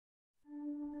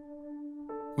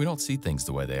We don't see things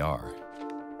the way they are.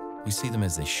 We see them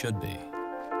as they should be.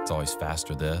 It's always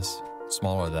faster this,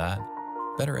 smaller that,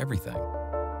 better everything.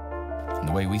 And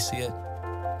the way we see it,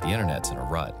 the internet's in a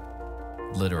rut.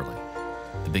 Literally.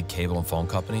 The big cable and phone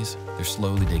companies, they're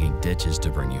slowly digging ditches to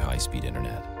bring you high-speed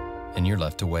internet. And you're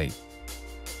left to wait.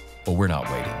 But we're not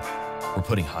waiting. We're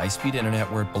putting high-speed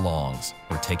internet where it belongs.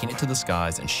 We're taking it to the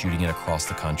skies and shooting it across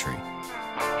the country.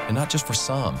 And not just for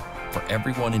some, for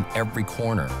everyone in every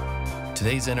corner.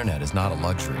 Today's internet is not a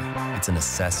luxury, it's a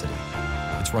necessity.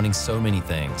 It's running so many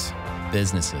things: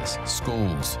 businesses,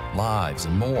 schools, lives,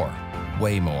 and more,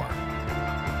 way more.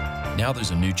 Now there's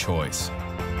a new choice,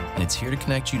 and it's here to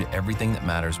connect you to everything that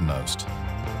matters most.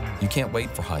 You can't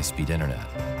wait for high-speed internet,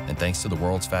 and thanks to the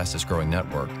world's fastest growing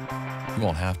network, you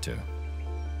won't have to.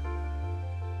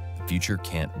 The future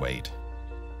can't wait.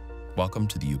 Welcome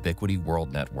to the Ubiquiti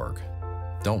World Network.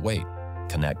 Don't wait,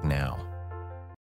 connect now.